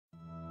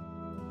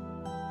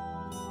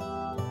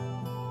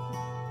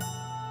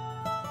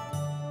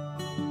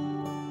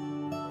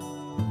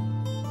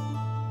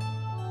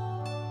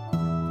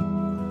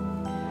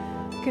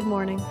Good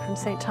morning from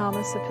St.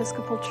 Thomas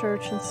Episcopal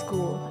Church and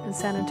School in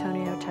San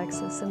Antonio,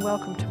 Texas, and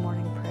welcome to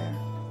morning prayer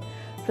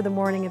for the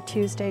morning of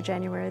Tuesday,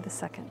 January the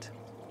 2nd.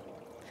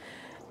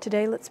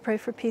 Today, let's pray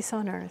for peace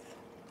on earth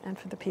and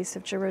for the peace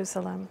of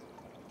Jerusalem.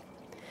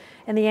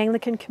 In the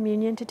Anglican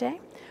Communion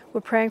today,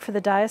 we're praying for the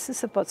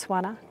Diocese of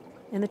Botswana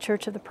in the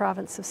Church of the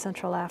Province of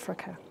Central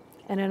Africa.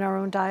 And in our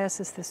own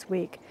diocese this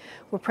week,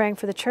 we're praying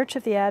for the Church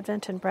of the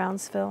Advent in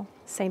Brownsville,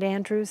 St.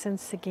 Andrews in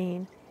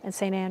Seguin, and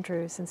St.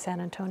 Andrews in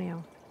San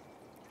Antonio.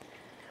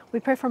 We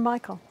pray for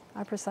Michael,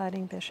 our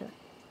presiding bishop,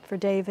 for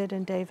David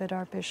and David,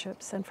 our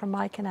bishops, and for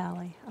Mike and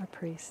Allie, our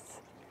priests.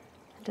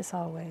 And as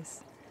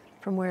always,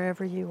 from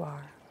wherever you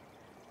are,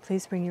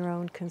 please bring your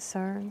own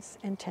concerns,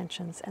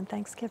 intentions, and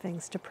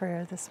thanksgivings to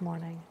prayer this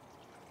morning.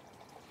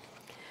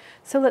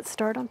 So let's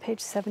start on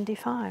page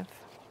 75.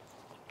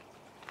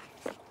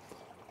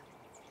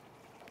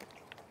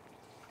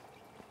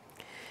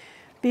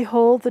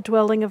 Behold, the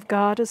dwelling of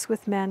God is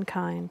with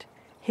mankind.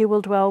 He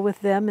will dwell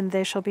with them, and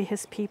they shall be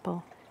his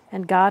people.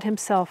 And God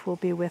himself will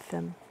be with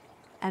them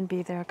and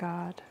be their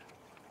God.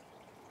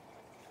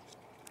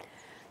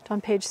 On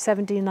page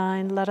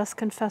 79, let us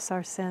confess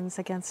our sins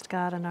against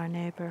God and our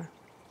neighbor.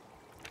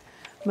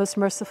 Most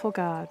merciful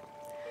God,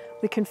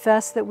 we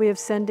confess that we have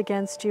sinned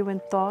against you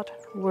in thought,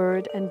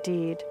 word, and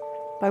deed,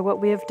 by what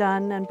we have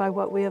done and by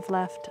what we have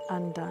left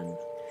undone.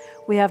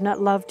 We have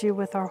not loved you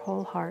with our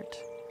whole heart.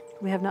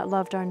 We have not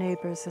loved our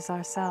neighbors as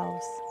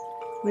ourselves.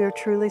 We are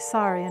truly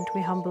sorry, and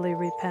we humbly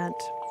repent.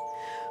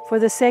 For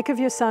the sake of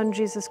your Son,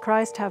 Jesus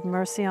Christ, have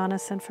mercy on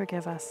us and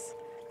forgive us,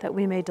 that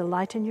we may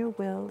delight in your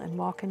will and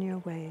walk in your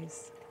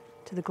ways,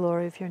 to the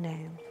glory of your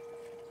name.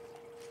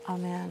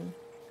 Amen.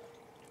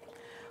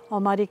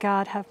 Almighty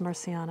God, have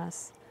mercy on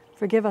us.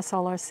 Forgive us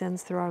all our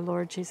sins through our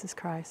Lord Jesus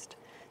Christ.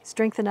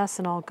 Strengthen us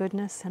in all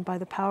goodness, and by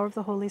the power of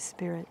the Holy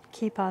Spirit,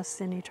 keep us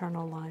in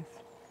eternal life.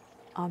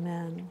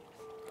 Amen.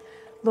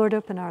 Lord,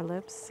 open our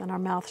lips, and our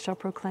mouth shall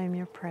proclaim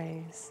your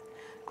praise.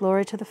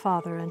 Glory to the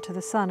Father, and to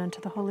the Son, and to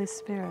the Holy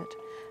Spirit,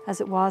 as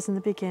it was in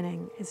the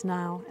beginning, is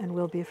now, and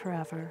will be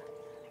forever.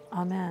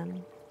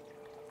 Amen.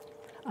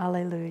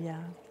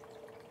 Alleluia.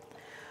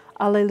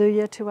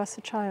 Alleluia, to us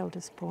a child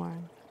is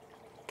born.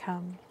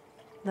 Come,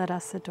 let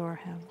us adore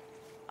him.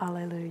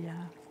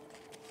 Alleluia.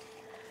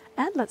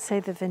 And let's say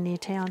the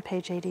Venite on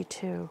page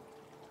 82.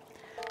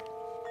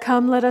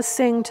 Come, let us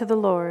sing to the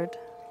Lord.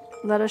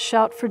 Let us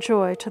shout for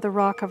joy to the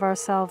rock of our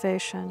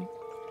salvation.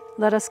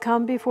 Let us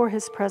come before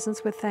his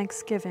presence with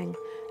thanksgiving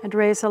and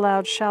raise a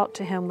loud shout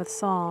to him with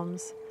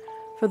psalms.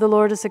 For the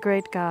Lord is a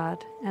great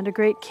God and a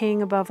great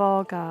King above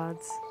all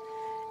gods.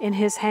 In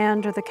his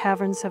hand are the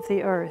caverns of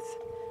the earth,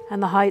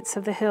 and the heights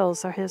of the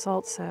hills are his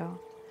also.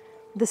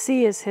 The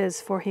sea is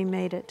his, for he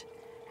made it,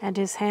 and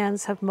his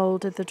hands have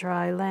molded the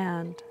dry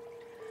land.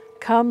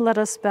 Come, let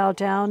us bow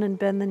down and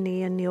bend the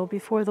knee and kneel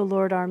before the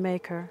Lord our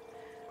Maker,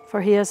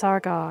 for he is our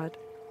God,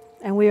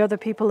 and we are the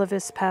people of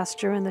his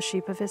pasture and the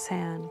sheep of his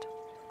hand.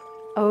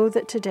 Oh,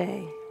 that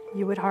today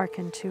you would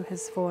hearken to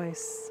his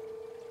voice.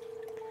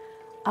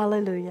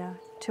 Alleluia,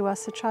 to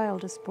us a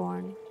child is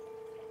born.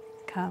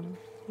 Come,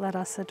 let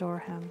us adore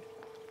him.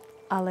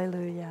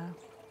 Alleluia.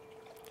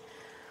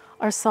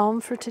 Our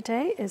psalm for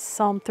today is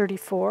Psalm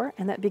 34,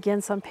 and that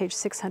begins on page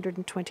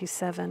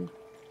 627.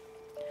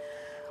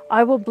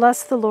 I will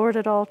bless the Lord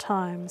at all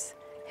times.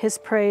 His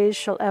praise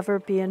shall ever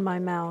be in my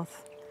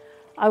mouth.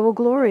 I will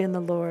glory in the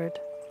Lord.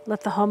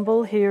 Let the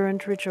humble hear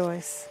and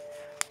rejoice.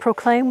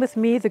 Proclaim with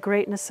me the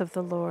greatness of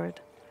the Lord.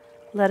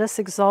 Let us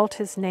exalt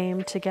his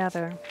name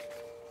together.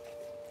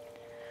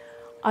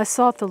 I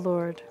sought the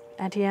Lord,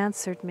 and he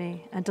answered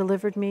me, and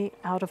delivered me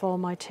out of all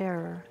my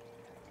terror.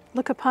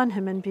 Look upon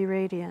him and be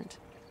radiant,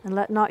 and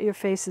let not your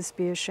faces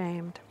be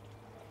ashamed.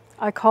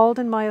 I called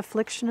in my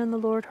affliction, and the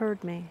Lord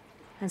heard me,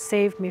 and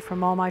saved me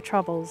from all my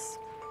troubles.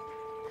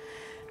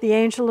 The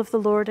angel of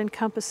the Lord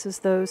encompasses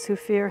those who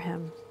fear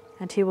him,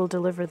 and he will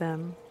deliver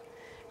them.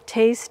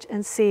 Taste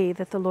and see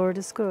that the Lord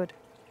is good.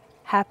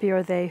 Happy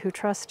are they who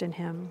trust in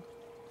him.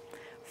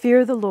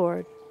 Fear the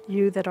Lord,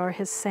 you that are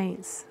his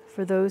saints,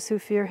 for those who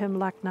fear him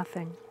lack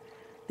nothing.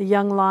 The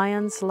young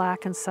lions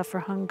lack and suffer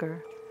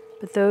hunger,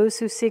 but those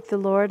who seek the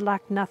Lord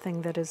lack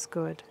nothing that is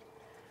good.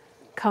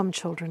 Come,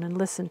 children, and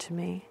listen to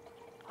me.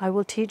 I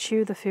will teach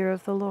you the fear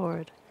of the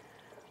Lord.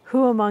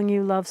 Who among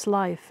you loves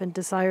life and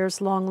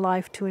desires long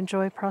life to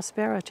enjoy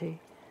prosperity?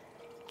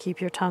 Keep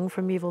your tongue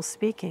from evil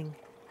speaking,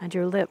 and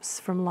your lips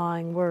from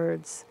lying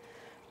words.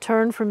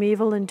 Turn from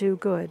evil and do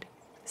good.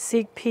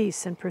 Seek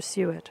peace and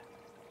pursue it.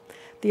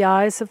 The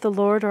eyes of the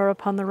Lord are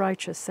upon the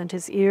righteous, and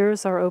his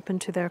ears are open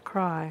to their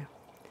cry.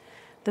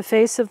 The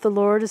face of the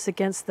Lord is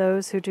against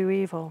those who do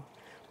evil,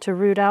 to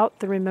root out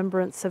the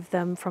remembrance of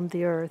them from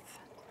the earth.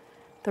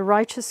 The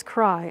righteous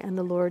cry, and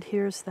the Lord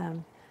hears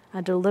them,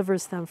 and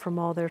delivers them from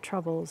all their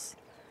troubles.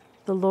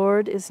 The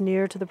Lord is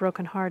near to the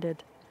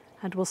brokenhearted,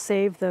 and will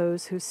save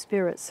those whose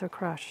spirits are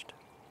crushed.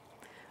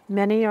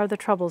 Many are the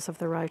troubles of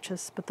the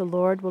righteous, but the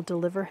Lord will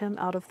deliver him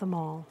out of them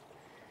all.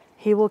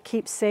 He will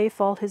keep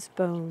safe all his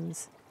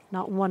bones,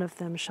 not one of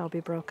them shall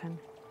be broken.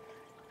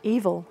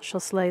 Evil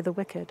shall slay the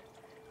wicked,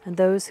 and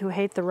those who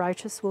hate the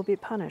righteous will be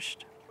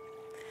punished.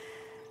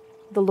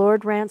 The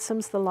Lord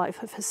ransoms the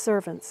life of his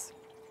servants,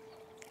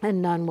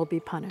 and none will be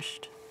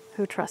punished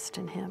who trust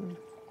in him.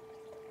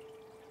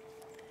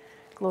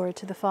 Glory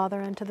to the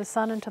Father, and to the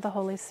Son, and to the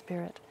Holy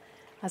Spirit,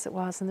 as it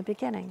was in the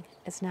beginning,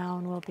 is now,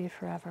 and will be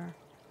forever.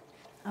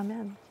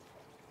 Amen.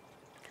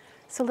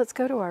 So let's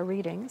go to our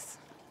readings.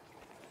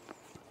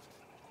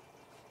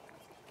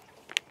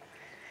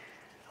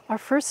 Our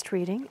first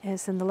reading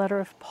is in the letter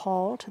of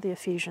Paul to the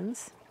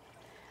Ephesians,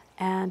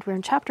 and we're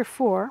in chapter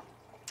 4.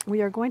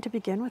 We are going to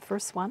begin with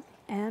verse 1,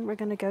 and we're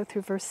going to go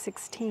through verse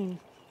 16.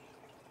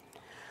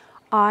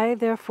 I,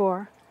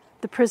 therefore,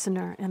 the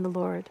prisoner in the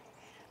Lord,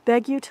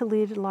 beg you to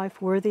lead a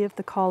life worthy of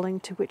the calling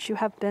to which you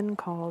have been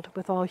called,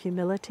 with all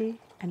humility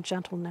and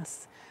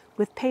gentleness,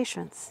 with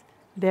patience,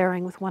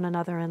 bearing with one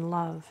another in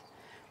love,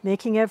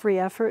 making every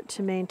effort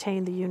to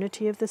maintain the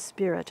unity of the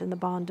Spirit in the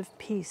bond of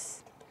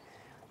peace.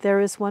 There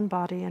is one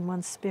body and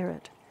one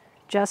Spirit,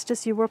 just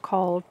as you were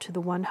called to the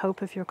one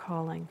hope of your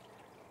calling,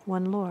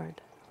 one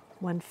Lord,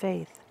 one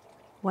faith,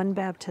 one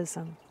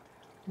baptism,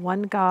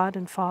 one God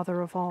and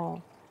Father of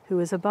all, who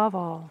is above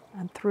all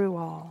and through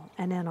all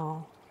and in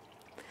all.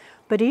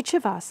 But each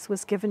of us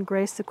was given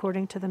grace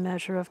according to the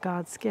measure of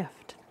God's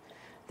gift.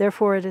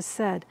 Therefore it is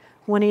said,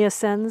 when he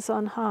ascends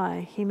on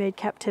high, he made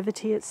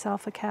captivity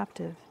itself a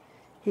captive.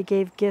 He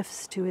gave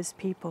gifts to his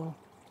people.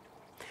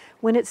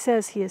 When it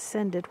says he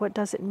ascended, what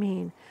does it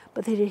mean?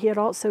 But that he had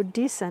also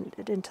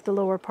descended into the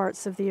lower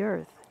parts of the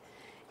earth.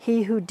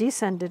 He who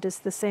descended is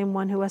the same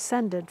one who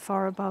ascended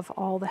far above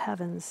all the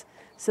heavens,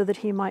 so that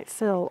he might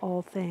fill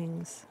all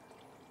things.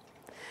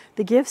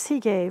 The gifts he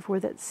gave were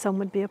that some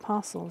would be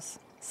apostles,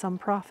 some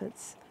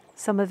prophets,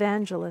 some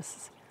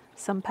evangelists,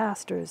 some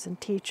pastors and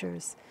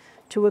teachers,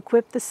 to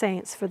equip the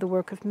saints for the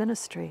work of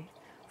ministry,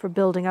 for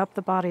building up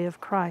the body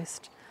of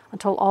Christ,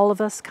 until all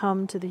of us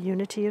come to the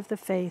unity of the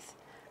faith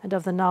and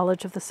of the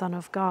knowledge of the Son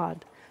of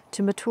God,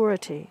 to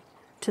maturity,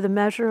 to the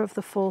measure of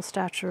the full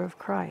stature of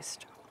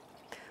Christ.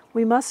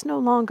 We must no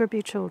longer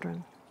be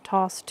children,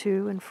 tossed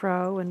to and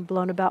fro and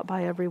blown about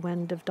by every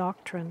wind of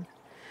doctrine,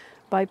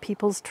 by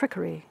people's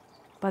trickery,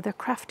 by their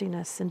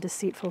craftiness and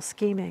deceitful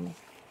scheming.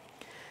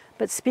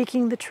 But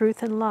speaking the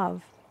truth in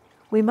love,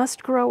 we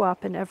must grow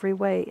up in every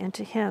way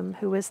into him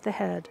who is the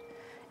head,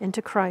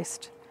 into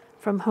Christ,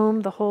 from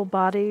whom the whole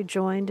body,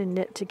 joined and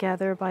knit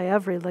together by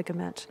every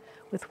ligament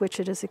with which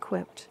it is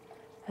equipped,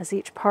 as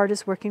each part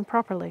is working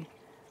properly,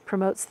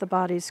 promotes the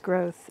body's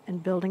growth in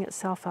building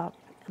itself up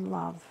in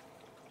love.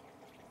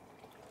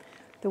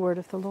 The word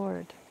of the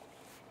Lord.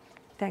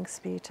 Thanks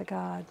be to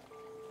God.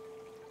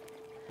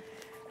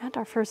 And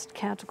our first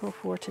canticle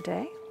for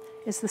today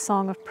is the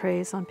Song of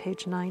Praise on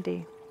page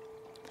 90.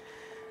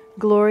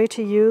 Glory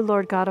to you,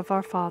 Lord God of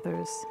our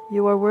fathers.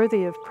 You are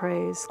worthy of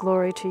praise.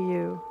 Glory to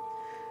you.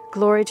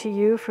 Glory to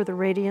you for the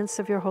radiance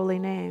of your holy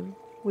name.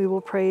 We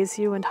will praise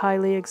you and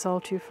highly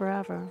exalt you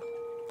forever.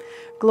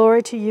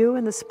 Glory to you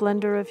in the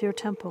splendor of your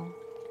temple.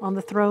 On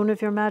the throne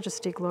of your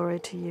majesty, glory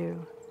to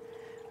you.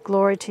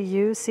 Glory to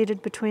you,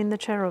 seated between the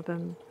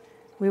cherubim.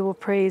 We will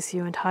praise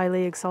you and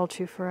highly exalt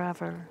you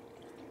forever.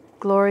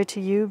 Glory to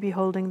you,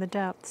 beholding the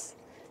depths.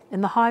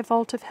 In the high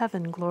vault of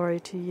heaven, glory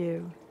to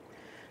you.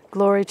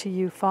 Glory to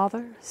you,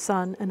 Father,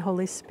 Son, and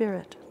Holy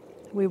Spirit.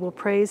 We will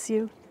praise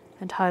you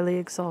and highly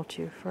exalt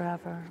you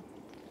forever.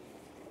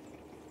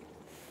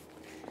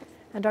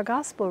 And our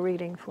gospel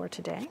reading for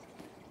today.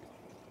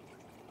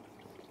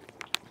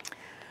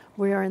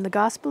 We are in the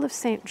Gospel of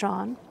St.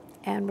 John,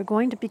 and we're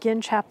going to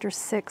begin chapter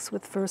 6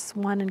 with verse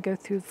 1 and go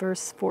through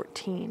verse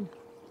 14.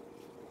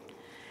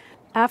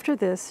 After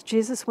this,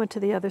 Jesus went to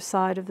the other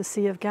side of the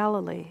Sea of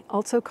Galilee,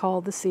 also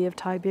called the Sea of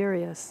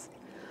Tiberias.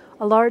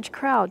 A large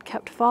crowd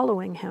kept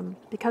following him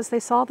because they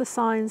saw the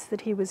signs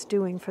that he was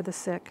doing for the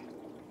sick.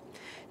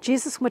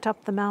 Jesus went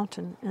up the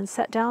mountain and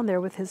sat down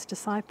there with his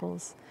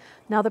disciples.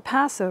 Now the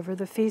Passover,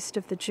 the feast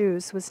of the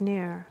Jews, was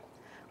near.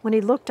 When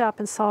he looked up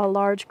and saw a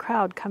large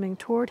crowd coming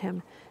toward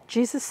him,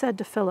 Jesus said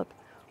to Philip,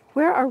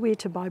 "Where are we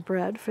to buy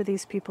bread for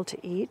these people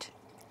to eat?"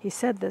 He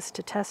said this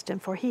to test him,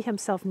 for he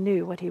himself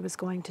knew what he was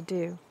going to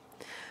do.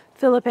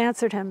 Philip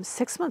answered him,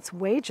 6 months'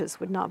 wages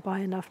would not buy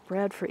enough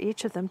bread for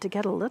each of them to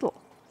get a little.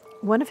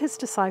 One of his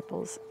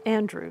disciples,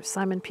 Andrew,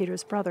 Simon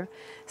Peter's brother,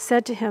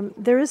 said to him,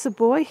 "There is a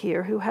boy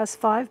here who has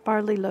 5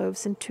 barley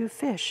loaves and 2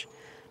 fish,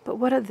 but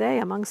what are they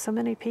among so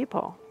many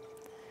people?"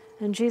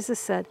 And Jesus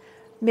said,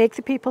 "Make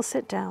the people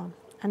sit down."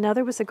 And now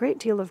there was a great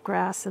deal of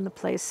grass in the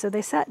place, so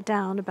they sat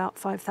down, about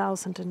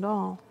 5,000 in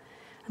all.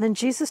 And then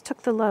Jesus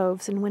took the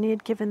loaves, and when he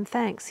had given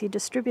thanks, he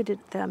distributed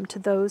them to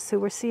those who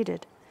were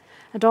seated,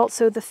 and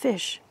also the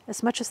fish,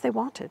 as much as they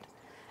wanted.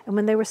 And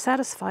when they were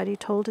satisfied, he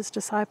told his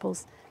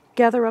disciples,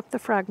 "Gather up the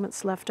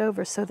fragments left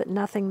over, so that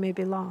nothing may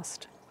be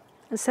lost."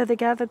 And so they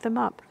gathered them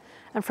up,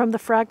 and from the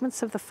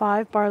fragments of the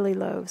 5 barley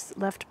loaves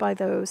left by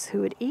those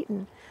who had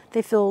eaten,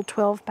 they filled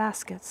 12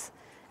 baskets.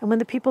 And when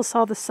the people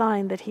saw the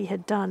sign that he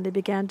had done, they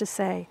began to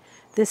say,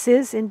 "This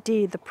is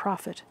indeed the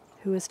prophet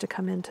who is to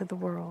come into the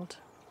world."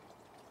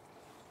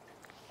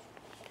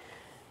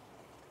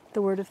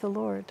 The word of the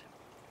Lord.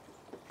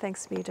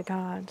 Thanks be to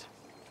God.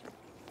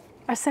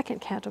 Our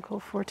second canticle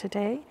for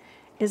today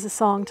is a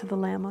song to the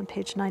Lamb on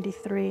page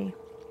 93.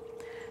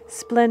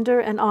 Splendor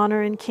and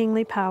honor and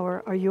kingly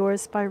power are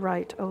yours by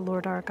right, O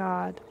Lord our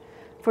God.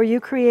 For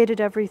you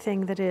created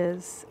everything that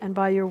is, and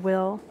by your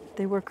will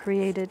they were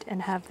created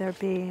and have their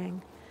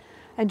being.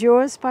 And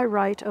yours by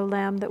right, O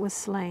Lamb that was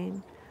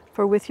slain,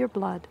 for with your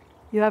blood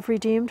you have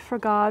redeemed for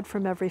God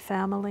from every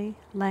family,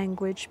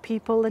 language,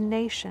 people, and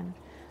nation,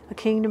 a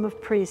kingdom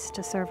of priests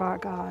to serve our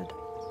God.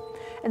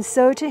 And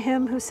so to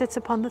him who sits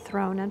upon the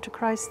throne and to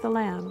Christ the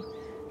Lamb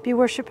be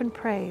worship and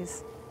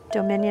praise,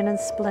 dominion and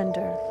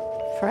splendor,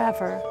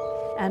 forever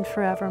and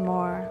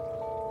forevermore.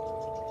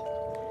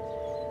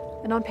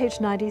 And on page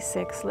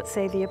 96, let's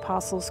say the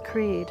Apostles'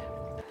 Creed.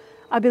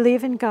 I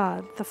believe in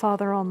God, the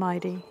Father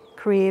Almighty,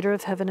 creator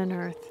of heaven and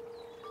earth.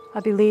 I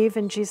believe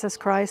in Jesus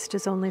Christ,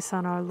 his only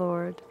Son, our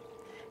Lord.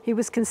 He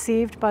was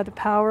conceived by the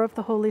power of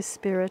the Holy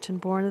Spirit and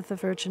born of the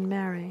Virgin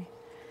Mary.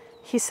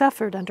 He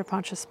suffered under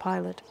Pontius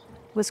Pilate,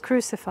 was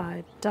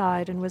crucified,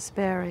 died, and was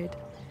buried.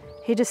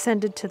 He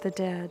descended to the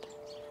dead.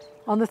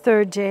 On the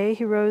third day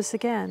he rose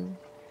again.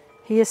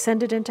 He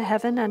ascended into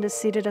heaven and is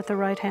seated at the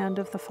right hand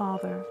of the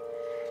Father.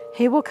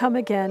 He will come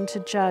again to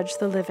judge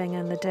the living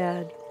and the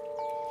dead.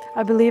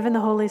 I believe in the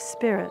Holy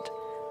Spirit,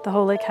 the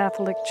Holy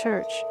Catholic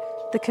Church,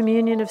 the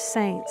communion of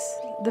saints,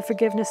 the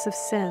forgiveness of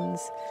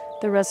sins,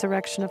 the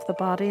resurrection of the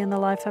body, and the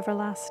life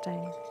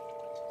everlasting.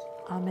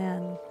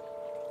 Amen.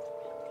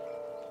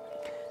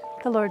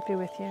 The Lord be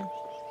with you.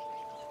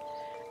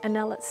 And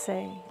now let's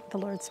say the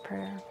Lord's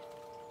Prayer.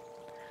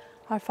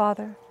 Our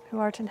Father, who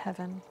art in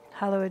heaven,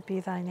 hallowed be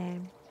thy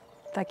name.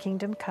 Thy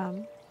kingdom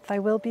come, thy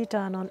will be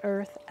done on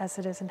earth as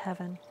it is in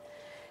heaven.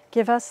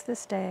 Give us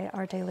this day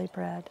our daily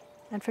bread,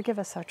 and forgive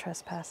us our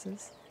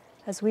trespasses,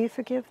 as we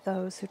forgive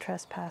those who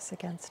trespass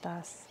against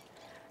us.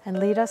 And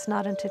lead us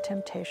not into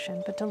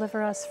temptation, but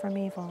deliver us from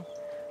evil.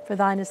 For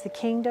thine is the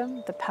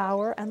kingdom, the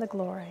power, and the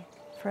glory,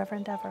 forever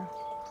and ever.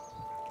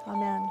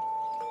 Amen.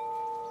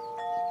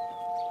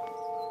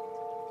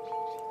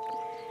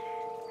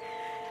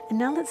 And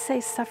now let's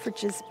say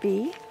Suffrages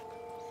B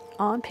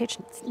on page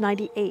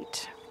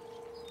 98.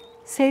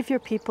 Save your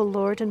people,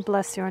 Lord, and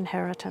bless your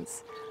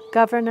inheritance.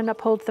 Govern and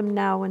uphold them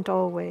now and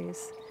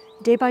always.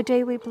 Day by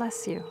day we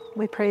bless you.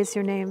 We praise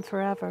your name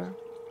forever.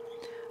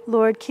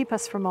 Lord, keep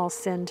us from all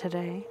sin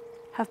today.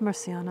 Have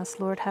mercy on us,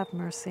 Lord, have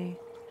mercy.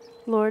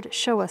 Lord,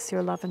 show us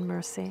your love and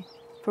mercy,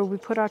 for we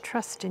put our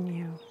trust in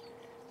you.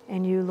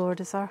 And you, Lord,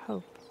 is our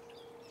hope,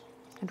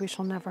 and we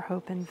shall never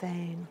hope in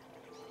vain.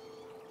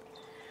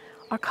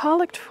 Our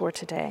collect for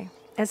today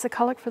is a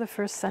collect for the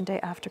first Sunday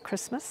after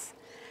Christmas,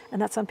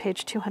 and that's on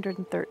page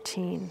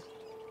 213.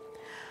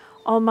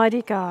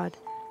 Almighty God,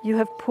 you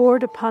have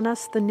poured upon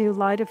us the new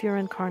light of your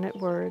incarnate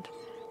word.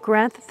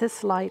 Grant that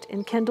this light,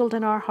 enkindled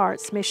in our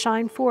hearts, may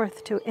shine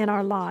forth in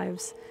our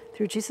lives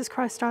through Jesus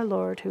Christ our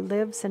Lord, who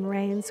lives and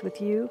reigns with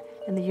you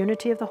in the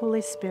unity of the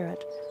Holy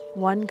Spirit,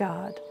 one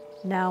God,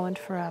 now and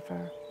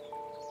forever.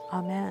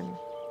 Amen.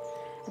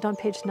 And on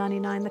page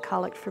 99, the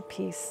collect for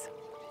peace.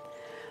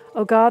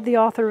 O God, the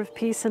author of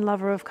peace and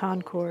lover of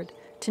concord,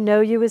 to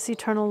know you is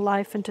eternal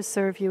life and to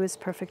serve you is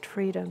perfect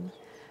freedom.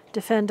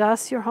 Defend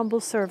us, your humble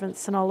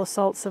servants, in all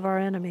assaults of our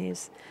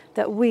enemies,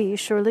 that we,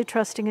 surely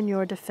trusting in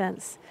your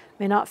defense,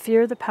 may not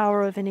fear the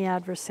power of any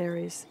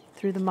adversaries,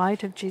 through the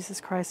might of Jesus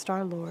Christ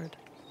our Lord.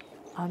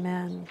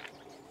 Amen.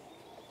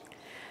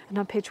 And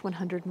on page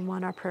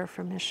 101, our prayer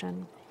for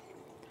mission.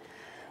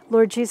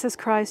 Lord Jesus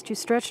Christ, you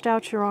stretched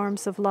out your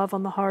arms of love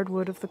on the hard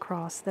wood of the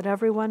cross, that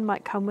everyone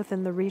might come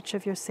within the reach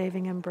of your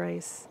saving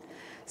embrace.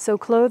 So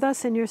clothe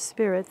us in your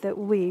Spirit, that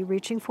we,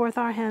 reaching forth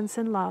our hands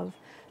in love,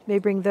 may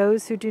bring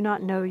those who do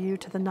not know you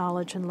to the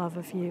knowledge and love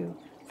of you,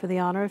 for the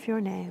honor of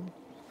your name.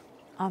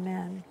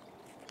 Amen.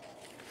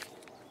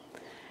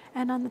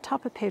 And on the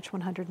top of page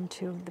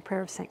 102, the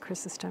prayer of St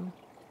Chrysostom.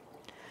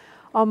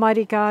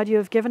 Almighty God, you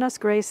have given us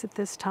grace at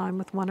this time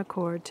with one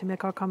accord to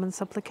make our common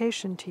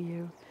supplication to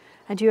you.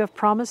 And you have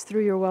promised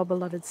through your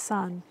well-beloved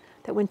Son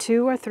that when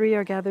 2 or 3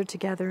 are gathered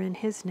together in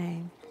his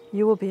name,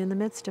 you will be in the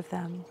midst of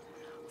them.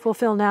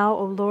 Fulfill now,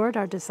 O Lord,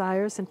 our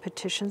desires and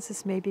petitions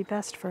as may be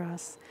best for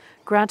us,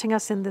 granting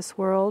us in this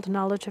world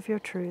knowledge of your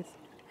truth,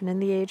 and in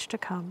the age to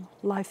come,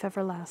 life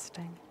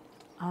everlasting.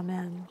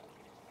 Amen.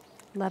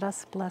 Let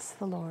us bless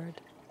the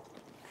Lord.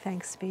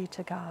 Thanks be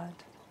to God.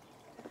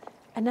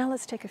 And now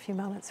let's take a few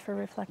moments for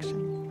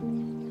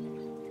reflection.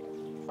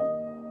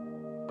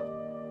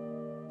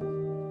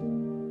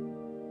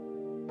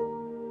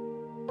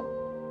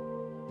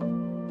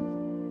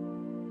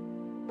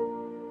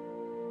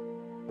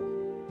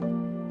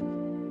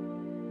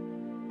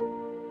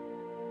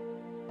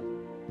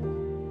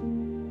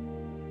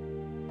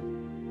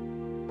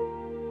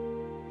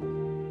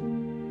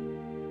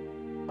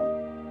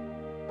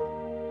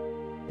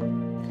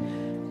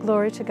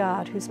 Glory to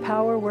God, whose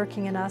power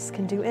working in us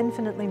can do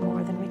infinitely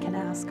more than we can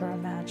ask or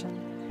imagine.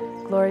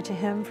 Glory to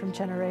him from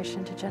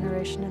generation to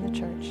generation in the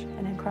Church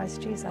and in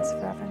Christ Jesus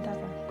forever and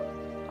ever.